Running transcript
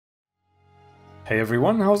Hey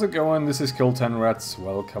everyone, how's it going? This is Kill10Rats.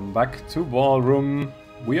 Welcome back to Balrum.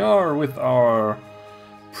 We are with our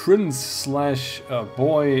prince slash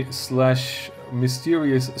boy slash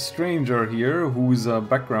mysterious stranger here, whose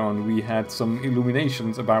background we had some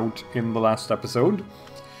illuminations about in the last episode.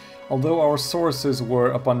 Although our sources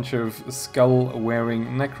were a bunch of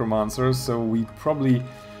skull-wearing necromancers, so we'd probably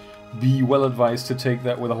be well advised to take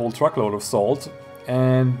that with a whole truckload of salt.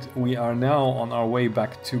 And we are now on our way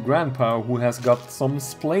back to Grandpa, who has got some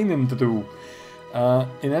splaining to do.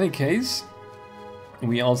 In any case,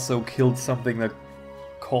 we also killed something that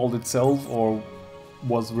called itself, or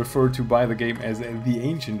was referred to by the game as the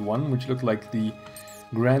Ancient One, which looked like the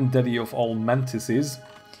granddaddy of all mantises.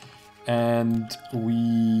 And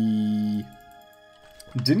we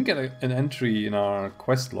didn't get an entry in our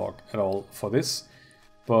quest log at all for this,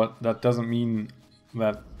 but that doesn't mean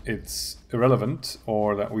that it's irrelevant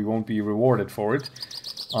or that we won't be rewarded for it.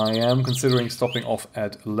 I am considering stopping off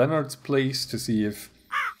at Leonard's place to see if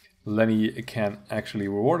Lenny can actually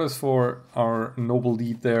reward us for our noble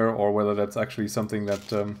deed there, or whether that's actually something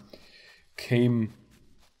that came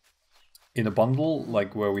in a bundle,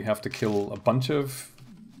 like where we have to kill a bunch of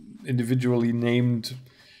individually named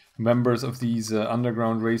members of these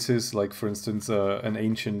underground races, like for instance an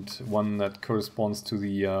ancient one that corresponds to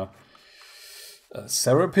the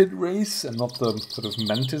Serapid race and not the sort of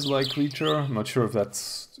mantis-like creature. I'm not sure if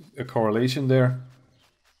that's a correlation there.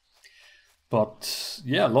 But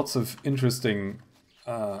yeah, lots of interesting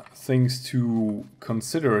things to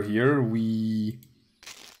consider here. We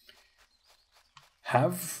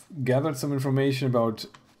have gathered some information about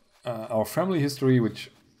our family history,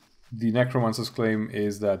 which the necromancers claim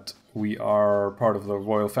is that we are part of the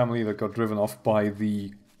royal family that got driven off by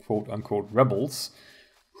the quote-unquote rebels,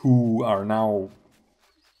 who are now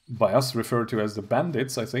by us referred to as the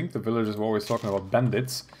bandits. I think the villagers were always talking about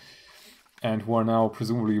bandits, and who are now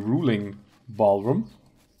presumably ruling Balrum.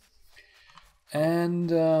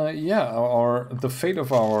 And yeah, the fate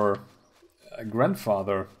of our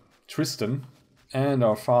grandfather Tristan and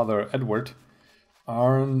our father Edward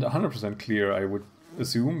aren't 100% clear, I would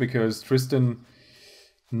assume, because Tristan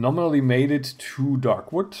nominally made it to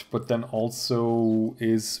Darkwood, but then also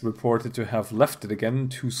is reported to have left it again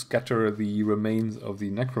to scatter the remains of the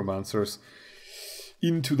necromancers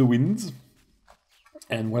into the winds.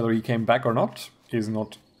 And whether he came back or not is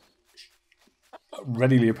not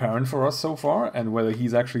readily apparent for us so far, and whether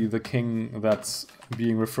he's actually the king that's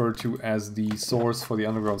being referred to as the source for the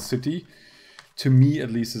underground city, to me at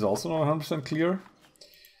least, is also not 100% clear.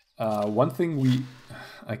 One thing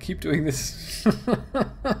I keep doing this.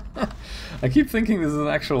 I keep thinking this is an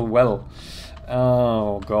actual well.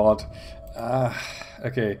 Oh god.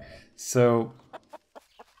 Okay, so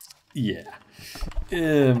yeah.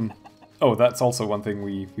 Oh, that's also one thing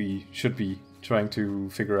we should be trying to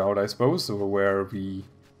figure out, I suppose, so where we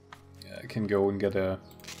can go and get the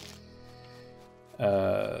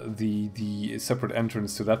separate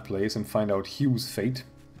entrance to that place and find out Hugh's fate.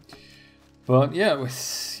 But yeah,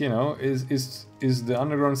 you know, is the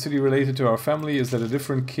underground city related to our family? Is that a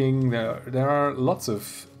different king? There are lots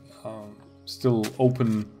of still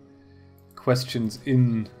open questions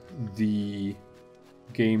in the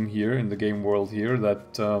game here, in the game world here,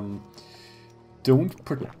 that don't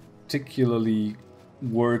particularly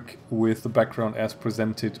work with the background as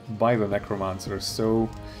presented by the necromancers. So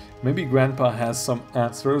maybe Grandpa has some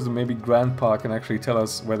answers, and maybe Grandpa can actually tell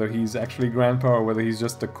us whether he's actually Grandpa or whether he's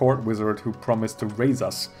just the court wizard who promised to raise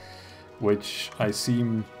us, which I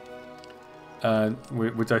think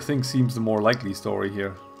seems the more likely story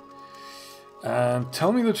here.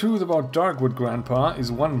 Tell me the truth about Darkwood, Grandpa,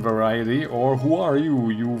 is one variety, or who are you?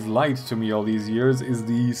 You've lied to me all these years, is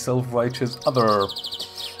the self-righteous other.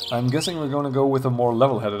 I'm guessing we're going to go with a more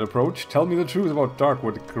level-headed approach. Tell me the truth about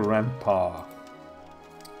Darkwood, Grandpa.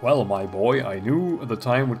 Well, my boy, I knew the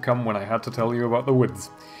time would come when I had to tell you about the woods.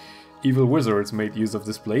 Evil wizards made use of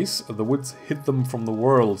this place. The woods hid them from the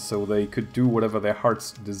world so they could do whatever their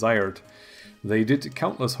hearts desired. They did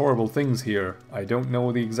countless horrible things here. I don't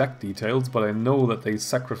know the exact details, but I know that they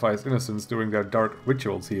sacrifice innocents during their dark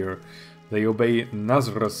rituals here. They obey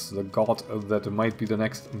Nazarus, the god that might be the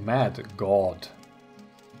next mad god.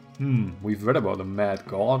 We've read about the mad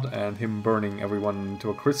god and him burning everyone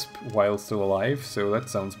to a crisp while still alive, so that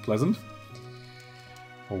sounds pleasant.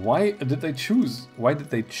 Why did they choose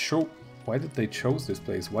this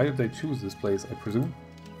place? Why did they choose this place, I presume?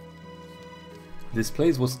 This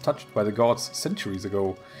place was touched by the gods centuries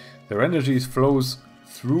ago. Their energy flows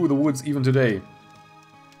through the woods even today.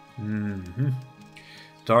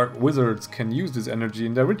 Dark wizards can use this energy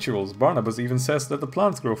in their rituals. Barnabas even says that the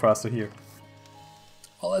plants grow faster here.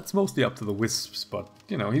 Well, that's mostly up to the wisps, but,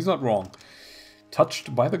 you know, he's not wrong.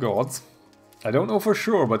 Touched by the gods. I don't know for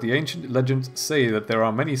sure, but the ancient legends say that there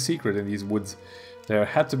are many secrets in these woods. There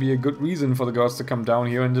had to be a good reason for the gods to come down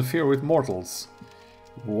here and interfere with mortals.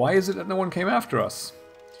 Why is it that no one came after us?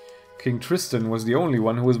 King Tristan was the only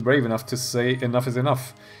one who was brave enough to say enough is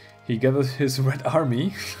enough. He gathered his red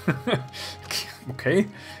army. Okay,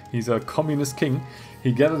 he's a communist king.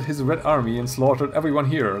 He gathered his red army and slaughtered everyone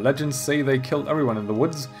here. Legends say they killed everyone in the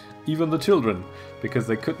woods, even the children, because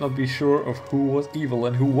they could not be sure of who was evil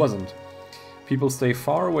and who wasn't. People stay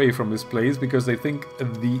far away from this place because they think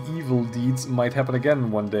the evil deeds might happen again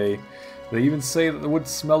one day. They even say that the woods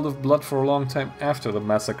smelled of blood for a long time after the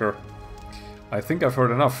massacre. I think I've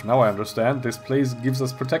heard enough. Now I understand. This place gives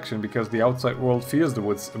us protection because the outside world fears the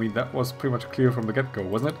woods. I mean, that was pretty much clear from the get-go,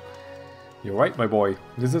 wasn't it? You're right, my boy.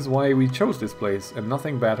 This is why we chose this place, and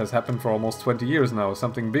nothing bad has happened for almost 20 years now.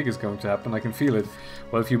 Something big is going to happen, I can feel it.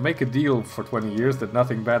 Well, if you make a deal for 20 years that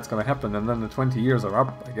nothing bad's gonna happen, and then the 20 years are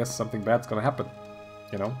up, I guess something bad's gonna happen.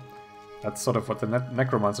 You know? That's sort of what the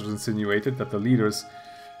necromancers insinuated, that the leaders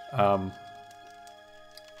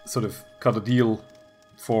sort of cut a deal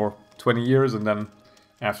for 20 years, and then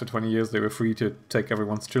after 20 years they were free to take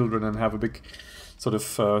everyone's children and have a big sort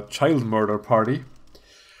of child murder party.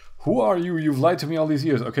 Who are you? You've lied to me all these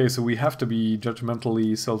years. Okay, so we have to be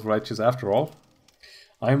judgmentally self-righteous after all.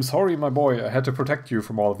 I am sorry, my boy. I had to protect you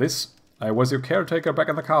from all this. I was your caretaker back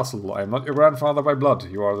in the castle. I am not your grandfather by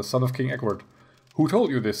blood. You are the son of King Egbert. Who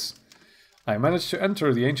told you this? I managed to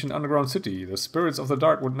enter the ancient underground city. The spirits of the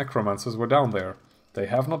Darkwood necromancers were down there. They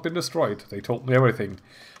have not been destroyed. They told me everything.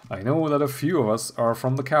 I know that a few of us are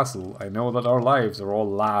from the castle. I know that our lives are all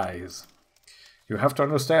lies. You have to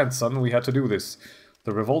understand, son, we had to do this.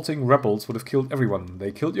 The revolting rebels would have killed everyone.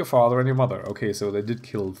 They killed your father and your mother. Okay, so they did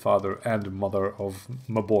kill father and mother of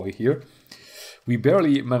my boy here. We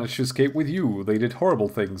barely managed to escape with you. They did horrible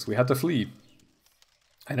things. We had to flee.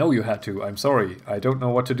 I know you had to. I'm sorry. I don't know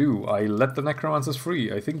what to do. I let the necromancers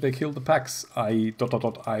free. I think they killed the packs. You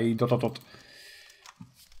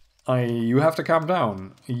have to calm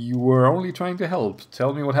down. You were only trying to help.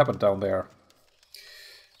 Tell me what happened down there.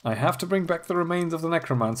 I have to bring back the remains of the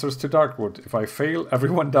necromancers to Darkwood. If I fail,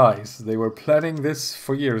 everyone dies. They were planning this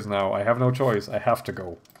for years now. I have no choice. I have to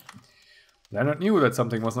go. Leonard knew that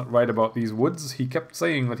something was not right about these woods. He kept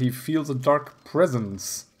saying that he feels a dark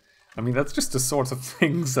presence. I mean, that's just the sorts of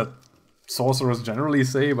things that sorcerers generally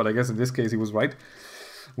say, but I guess in this case he was right.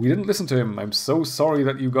 We didn't listen to him. I'm so sorry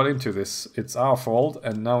that you got into this. It's our fault,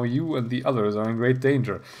 and now you and the others are in great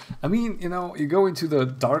danger. I mean, you know, you go into the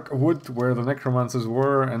dark wood where the necromancers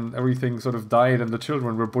were, and everything sort of died, and the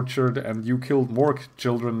children were butchered, and you killed more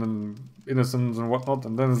children and innocents and whatnot,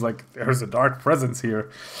 and then it's like, there's a dark presence here.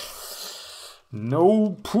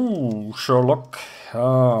 No poo, Sherlock.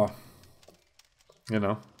 You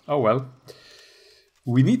know, oh well.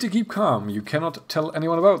 We need to keep calm. You cannot tell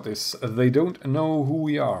anyone about this. They don't know who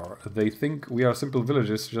we are. They think we are simple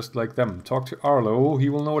villagers just like them. Talk to Arlo. He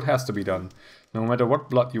will know what has to be done. No matter what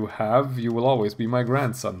blood you have, you will always be my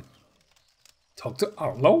grandson. Talk to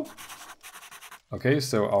Arlo? Okay,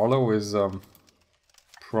 so Arlo is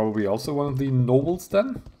probably also one of the nobles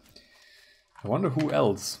then? I wonder who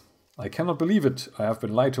else. I cannot believe it. I have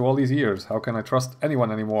been lied to all these years. How can I trust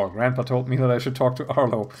anyone anymore? Grandpa told me that I should talk to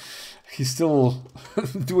Arlo. He's still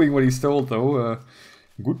doing what he's told, though.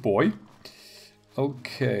 Good boy.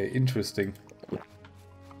 Okay, interesting.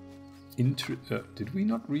 Did we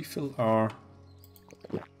not refill our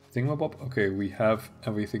thingamabob? Okay, we have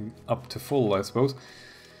everything up to full, I suppose.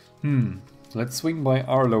 Let's swing by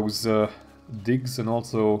Arlo's digs, and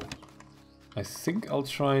also I think I'll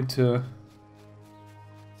try to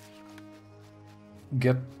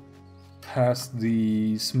get past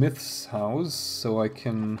the smith's house so I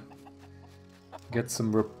can get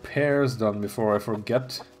some repairs done before I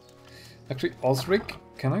forget. Actually, Osric,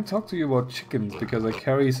 can I talk to you about chickens? Because I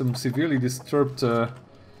carry some severely disturbed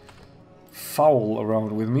fowl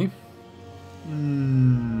around with me.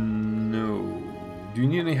 No. Do you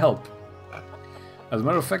need any help? As a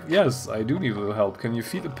matter of fact, yes, I do need a little help. Can you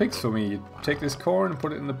feed the pigs for me? Take this corn and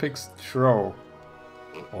put it in the pig's trough.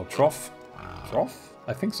 Or trough? Trough?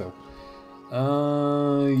 I think so.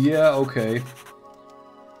 Yeah, okay.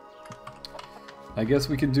 I guess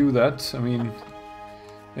we can do that. I mean,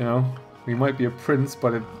 you know, we might be a prince,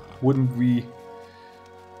 but it wouldn't be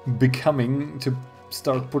becoming to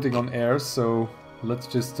start putting on airs, so let's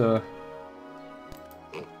just help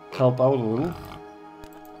out a little.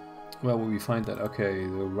 Where will we find that? Okay,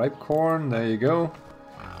 the ripe corn, there you go.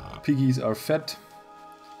 Piggies are fed.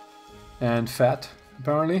 And fat,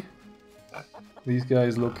 apparently. These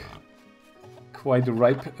guys look quite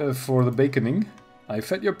ripe for the baconing. I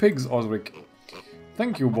fed your pigs, Osric.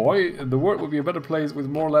 Thank you, boy. The world would be a better place with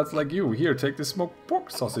more lads like you. Here, take this smoked pork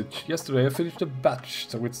sausage. Yesterday I finished a batch,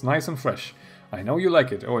 so it's nice and fresh. I know you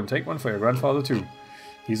like it. Oh, and take one for your grandfather too.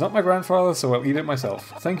 He's not my grandfather, so I'll eat it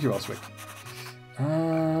myself. Thank you, Osric.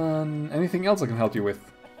 Anything else I can help you with?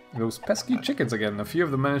 Those pesky chickens again. A few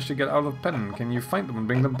of them managed to get out of the pen. Can you find them and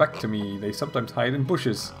bring them back to me? They sometimes hide in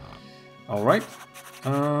bushes. Alright.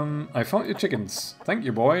 I found your chickens. Thank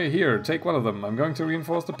you, boy. Here, take one of them. I'm going to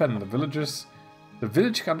reinforce the pen. The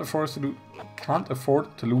village can't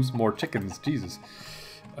afford to lose more chickens. Jesus.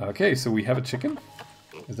 Okay, so we have a chicken.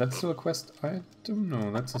 Is that still a quest? I don't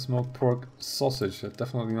know. That's a smoked pork sausage. That's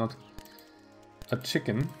definitely not a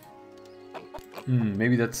chicken.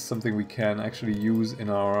 Maybe that's something we can actually use in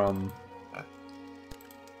our...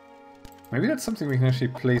 Maybe that's something we can actually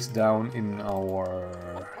place down in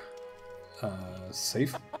our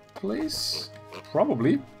safe place?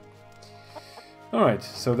 Probably. Alright,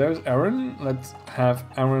 so there's Aaron. Let's have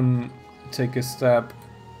Aaron take a stab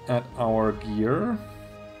at our gear.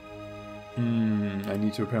 I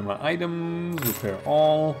need to repair my items, repair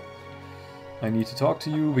all. I need to talk to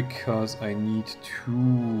you because I need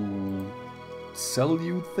to sell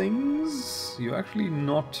you things. You're actually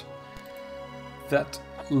not that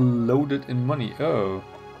loaded in money. Oh.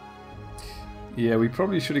 Yeah, we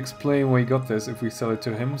probably should explain where he got this if we sell it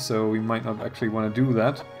to him, so we might not actually want to do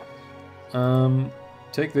that.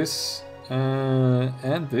 Take this.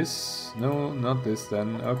 And this. No, not this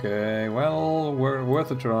then. Okay, well, we're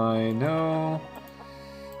worth a try. No.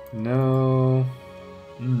 No.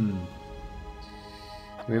 Do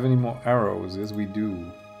we have any more arrows? Yes, we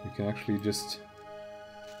do. We can actually just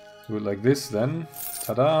do it like this then.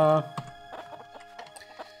 Ta-da!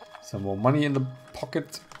 Some more money in the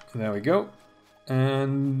pocket. There we go.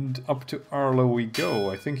 And up to Arlo we go.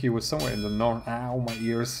 I think he was somewhere in the north. Ow, my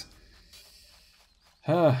ears.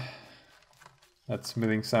 That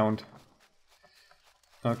smithing sound.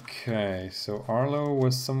 Okay, so Arlo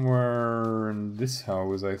was somewhere in this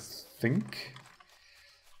house, I think.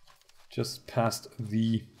 Just past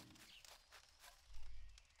the...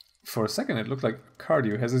 For a second it looked like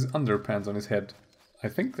Cardio has his underpants on his head. I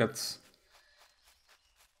think that's...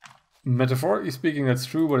 Metaphorically speaking, that's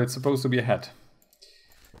true, but it's supposed to be a hat.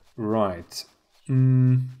 Right.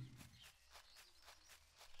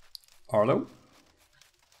 Arlo?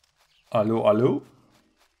 Allo?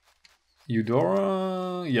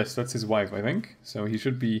 Eudora? Yes, that's his wife, I think. So he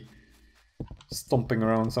should be stomping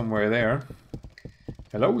around somewhere there.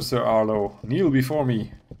 Hello, Sir Arlo. Kneel before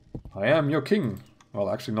me. I am your king. Well,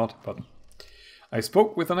 actually not, but... I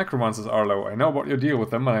spoke with the necromancers, Arlo. I know about your deal with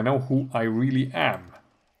them, and I know who I really am.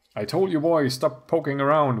 I told you, boy, stop poking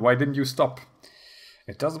around. Why didn't you stop?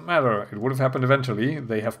 It doesn't matter. It would have happened eventually.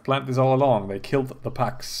 They have planned this all along. They killed the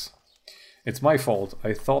Pax. It's my fault.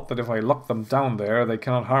 I thought that if I locked them down there, they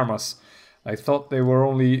cannot harm us. I thought they were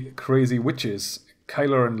only crazy witches.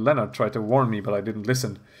 Kyler and Leonard tried to warn me, but I didn't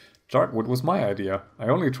listen. Darkwood was my idea. I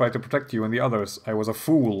only tried to protect you and the others. I was a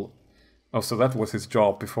fool. Oh, so that was his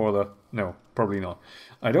job before the... No, probably not.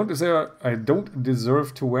 I don't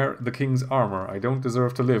deserve to wear the king's armor. I don't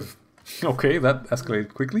deserve to live. Okay, that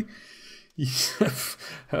escalated quickly.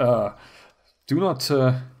 Do not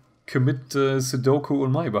commit Sudoku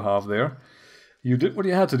on my behalf there. You did what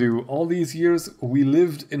you had to do. All these years we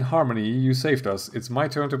lived in harmony. You saved us. It's my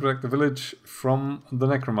turn to protect the village from the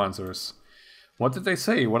necromancers. What did they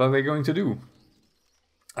say? What are they going to do?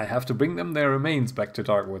 I have to bring them their remains back to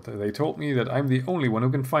Darkwood. They told me that I'm the only one who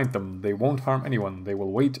can find them. They won't harm anyone. They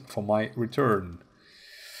will wait for my return.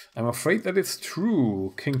 I'm afraid that it's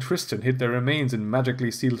true. King Tristan hid their remains in magically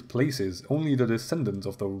sealed places. Only the descendants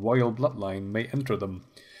of the royal bloodline may enter them.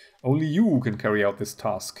 Only you can carry out this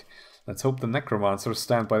task. Let's hope the necromancers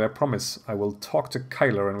stand by their promise. I will talk to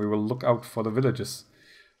Kyler and we will look out for the villages.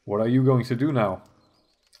 What are you going to do now?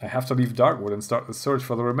 I have to leave Darkwood and start the search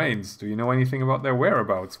for the remains. Do you know anything about their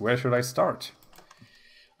whereabouts? Where should I start?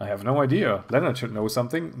 I have no idea. Leonard should know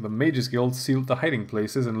something. The Mages Guild sealed the hiding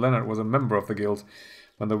places and Leonard was a member of the guild.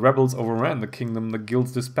 When the rebels overran the kingdom, the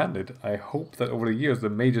guilds disbanded. I hope that over the years the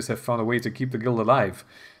mages have found a way to keep the guild alive.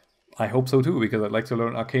 I hope so too, because I'd like to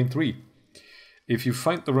learn Arcane 3. If you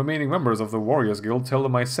find the remaining members of the Warriors Guild, tell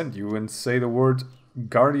them I sent you and say the word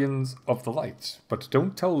Guardians of the Light. But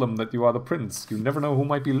don't tell them that you are the prince. You never know who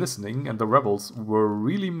might be listening, and the rebels were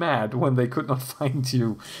really mad when they could not find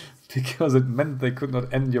you, because it meant they could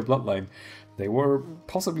not end your bloodline. They were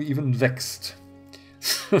possibly even vexed.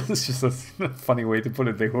 It's just a funny way to put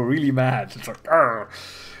it. They were really mad. It's like, argh!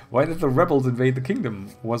 Why did the rebels invade the kingdom?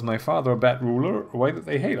 Was my father a bad ruler, or why did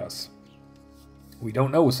they hate us? We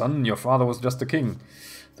don't know, son. Your father was just a king.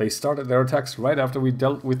 They started their attacks right after we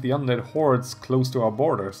dealt with the undead hordes close to our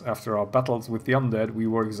borders. After our battles with the undead, we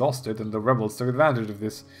were exhausted and the rebels took advantage of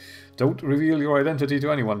this. Don't reveal your identity to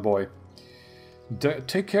anyone, boy.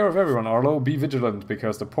 Take care of everyone, Arlo. Be vigilant,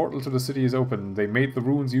 because the portal to the city is open. They made the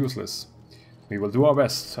runes useless. We will do our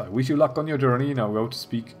best. I wish you luck on your journey. Now go to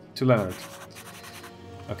speak to Leonard.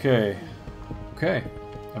 Okay. Okay.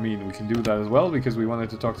 I mean, we can do that as well, because we wanted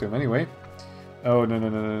to talk to him anyway. Oh, no, no,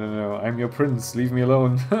 no, no, no, no. I'm your prince. Leave me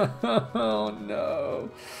alone. Oh, no.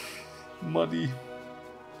 Muddy.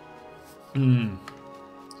 And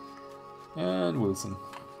Wilson.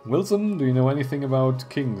 Wilson, do you know anything about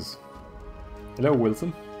kings? Hello,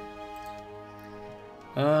 Wilson.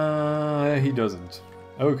 He doesn't.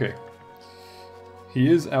 Okay. He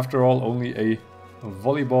is, after all, only a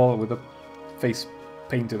volleyball with a face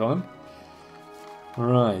painted on him.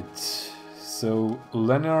 Right. So,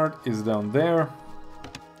 Leonard is down there.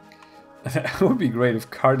 That would be great if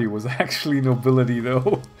Cardi was actually nobility,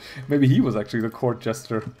 though. Maybe he was actually the court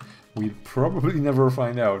jester. We'd probably never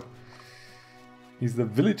find out. He's the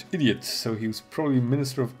village idiot, so he was probably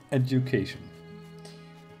Minister of Education.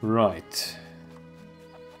 Right.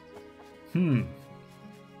 And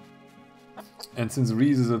since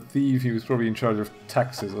Reese is a thief, he was probably in charge of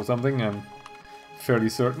taxes or something, I'm fairly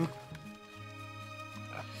certain.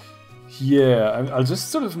 Yeah, I'll just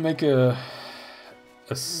sort of make a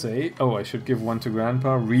say. Oh, I should give one to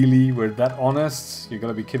Grandpa. Really? We're that honest? You're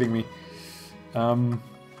gonna be kidding me.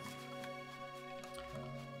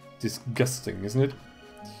 Disgusting, isn't it?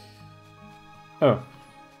 Oh.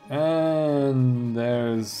 And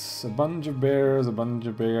there's a bunch of bears,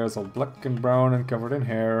 all black and brown and covered in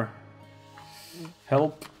hair.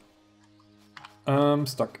 Help.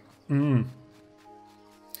 Stuck.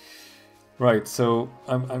 Right, so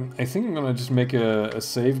I think I'm gonna just make a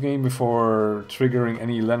save game before triggering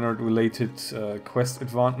any Leonard-related quest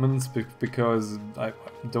advancements, because I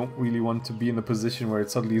don't really want to be in a position where it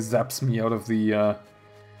suddenly zaps me out of the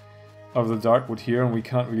Darkwood here, and we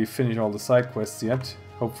can't really finish all the side quests yet.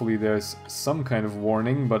 Hopefully there's some kind of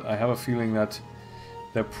warning, but I have a feeling that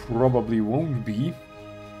there probably won't be.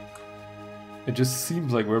 It just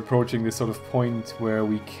seems like we're approaching this sort of point where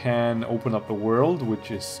we can open up the world,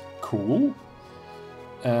 which is cool.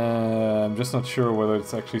 I'm just not sure whether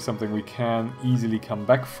it's actually something we can easily come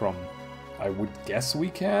back from. I would guess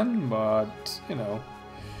we can, but, you know,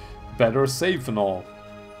 better safe and all.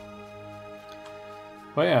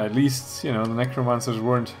 But yeah, at least, you know, the necromancers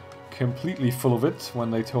weren't completely full of it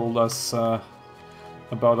when they told us about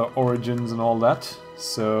our origins and all that.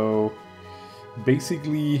 So,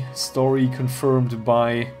 basically, story confirmed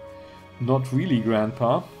by not really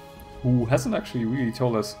Grandpa, who hasn't actually really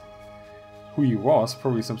told us who he was.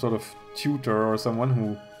 Probably some sort of tutor or someone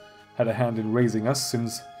who had a hand in raising us,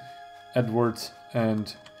 since Edward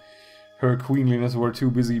and her queenliness were too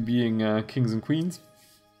busy being kings and queens.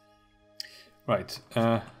 Right,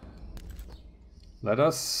 let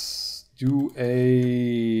us do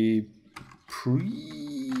a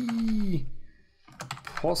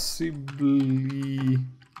possibly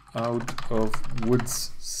out of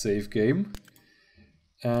woods save game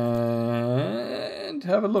and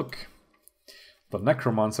have a look. The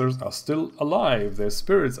necromancers are still alive. Their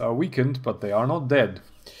spirits are weakened, but they are not dead.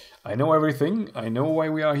 I know everything. I know why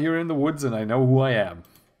we are here in the woods, and I know who I am.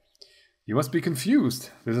 You must be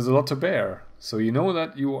confused. This is a lot to bear. So you know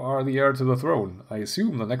that you are the heir to the throne. I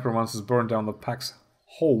assume the necromancers burned down the pack's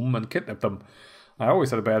home and kidnapped them. I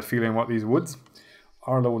always had a bad feeling about these woods.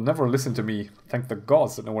 Arlo never listened to me. Thank the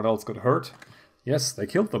gods that no one else got hurt. Yes, they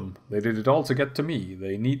killed them. They did it all to get to me.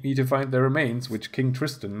 They need me to find their remains, which King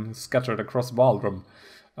Tristan scattered across Balrum.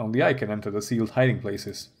 Only I can enter the sealed hiding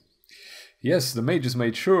places. Yes, the mages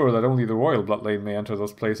made sure that only the royal bloodline may enter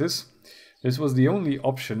those places. This was the only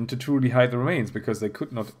option to truly hide the remains, because they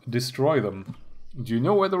could not destroy them. Do you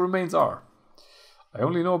know where the remains are? I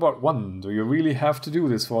only know about one. Do you really have to do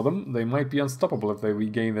this for them? They might be unstoppable if they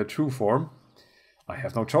regain their true form. I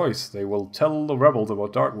have no choice. They will tell the rebels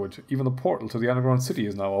about Darkwood. Even the portal to the underground city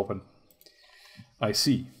is now open. I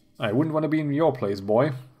see. I wouldn't want to be in your place,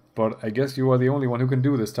 boy. But I guess you are the only one who can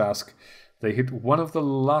do this task. They hit one on the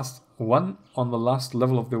last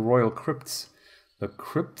level of the royal crypts. The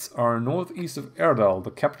crypts are northeast of Erdal,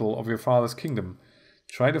 the capital of your father's kingdom.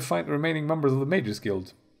 Try to find the remaining members of the Mages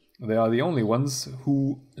Guild. They are the only ones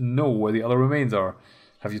who know where the other remains are.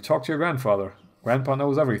 Have you talked to your grandfather? Grandpa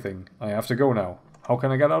knows everything. I have to go now. How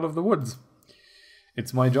can I get out of the woods?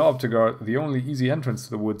 It's my job to guard the only easy entrance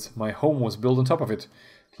to the woods. My home was built on top of it.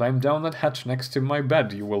 Climb down that hatch next to my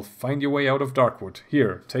bed. You will find your way out of Darkwood.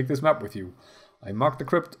 Here, take this map with you. I marked the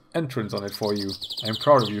crypt entrance on it for you. I'm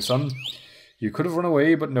proud of you, son. You could have run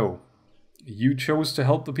away, but no. You chose to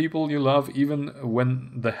help the people you love even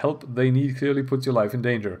when the help they need clearly puts your life in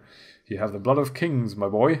danger. You have the blood of kings, my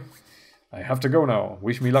boy. I have to go now.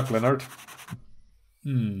 Wish me luck, Leonard.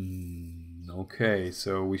 Okay,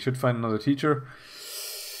 so we should find another teacher.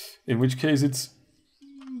 In which case it's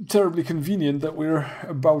terribly convenient that we're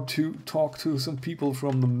about to talk to some people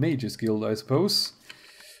from the Mages Guild, I suppose.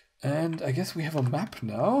 And I guess we have a map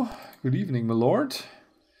now. Good evening, my lord.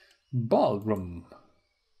 Balrum.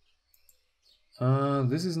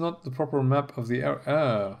 This is not the proper map of the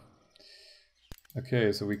area.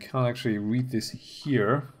 Okay, so we can't actually read this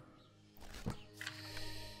here.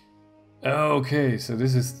 Okay, so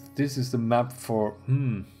this is the map for.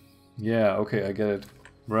 Yeah, okay, I get it.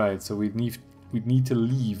 Right, so we'd need to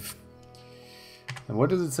leave. And what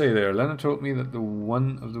does it say there? Leonard told me that the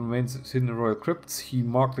one of the remains is hidden in the royal crypts. He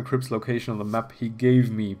marked the crypt's location on the map he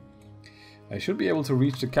gave me. I should be able to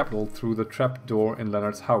reach the capital through the trapdoor in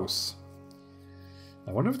Leonard's house.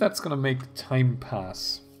 I wonder if that's gonna make time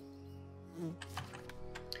pass.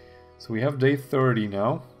 So we have day 30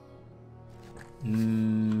 now.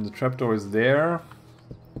 The trapdoor is there.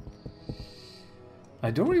 I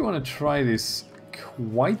don't really want to try this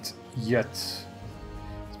quite yet.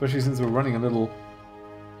 Especially since we're running a little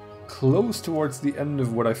close towards the end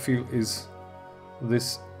of what I feel is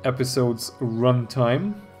this episode's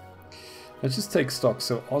runtime. Let's just take stock.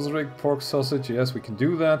 So Osric, pork sausage, yes, we can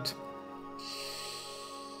do that.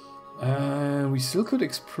 And we still could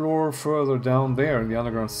explore further down there in the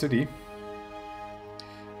underground city.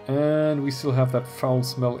 And we still have that foul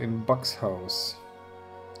smell in Buck's house.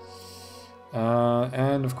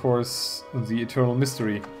 And of course the Eternal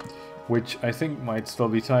Mystery, which I think might still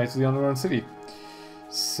be tied to the underground city.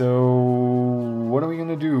 So what are we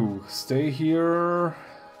gonna do? Stay here,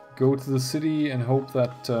 go to the city and hope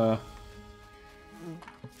that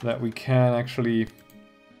that we can actually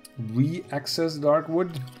re-access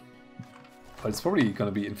Darkwood? But it's probably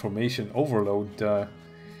gonna be information overload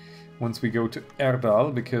once we go to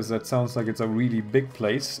Erdal, because that sounds like it's a really big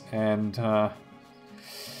place, and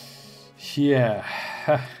yeah,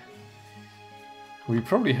 we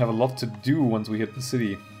probably have a lot to do once we hit the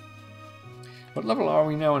city. What level are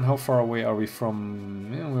we now, and how far away are we from?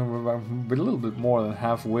 You know, we're a little bit more than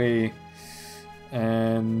halfway,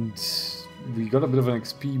 and we got a bit of an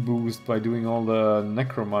XP boost by doing all the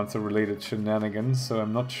necromancer-related shenanigans, so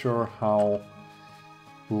I'm not sure how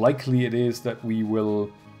likely it is that we will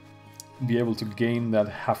be able to gain that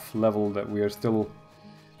half level that we are still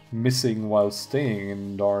missing while staying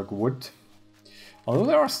in Darkwood. Although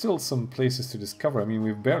there are still some places to discover. I mean,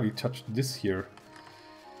 we've barely touched this here.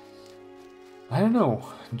 I don't know.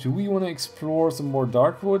 Do we want to explore some more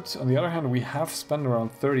Darkwood? On the other hand, we have spent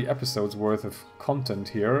around 30 episodes worth of content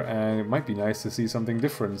here, and it might be nice to see something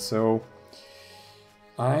different, so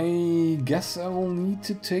I guess I will need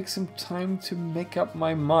to take some time to make up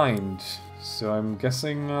my mind. So I'm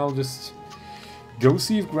guessing I'll just go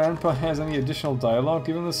see if Grandpa has any additional dialogue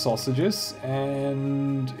given the sausages,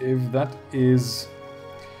 and if that is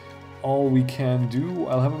all we can do,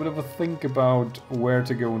 I'll have a bit of a think about where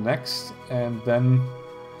to go next, and then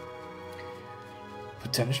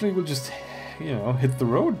potentially we'll just, you know, hit the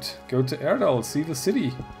road, go to Erdal, see the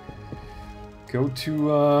city, go to,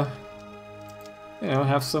 you know,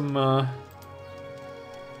 have some,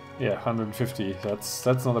 yeah, 150, that's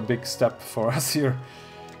not a big step for us here.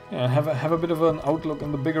 Yeah, have a bit of an outlook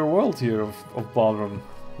on the bigger world here of Balrum.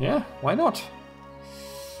 Yeah, why not?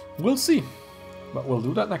 We'll see. But we'll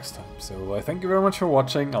do that next time. So I thank you very much for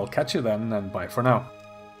watching, I'll catch you then, and bye for now.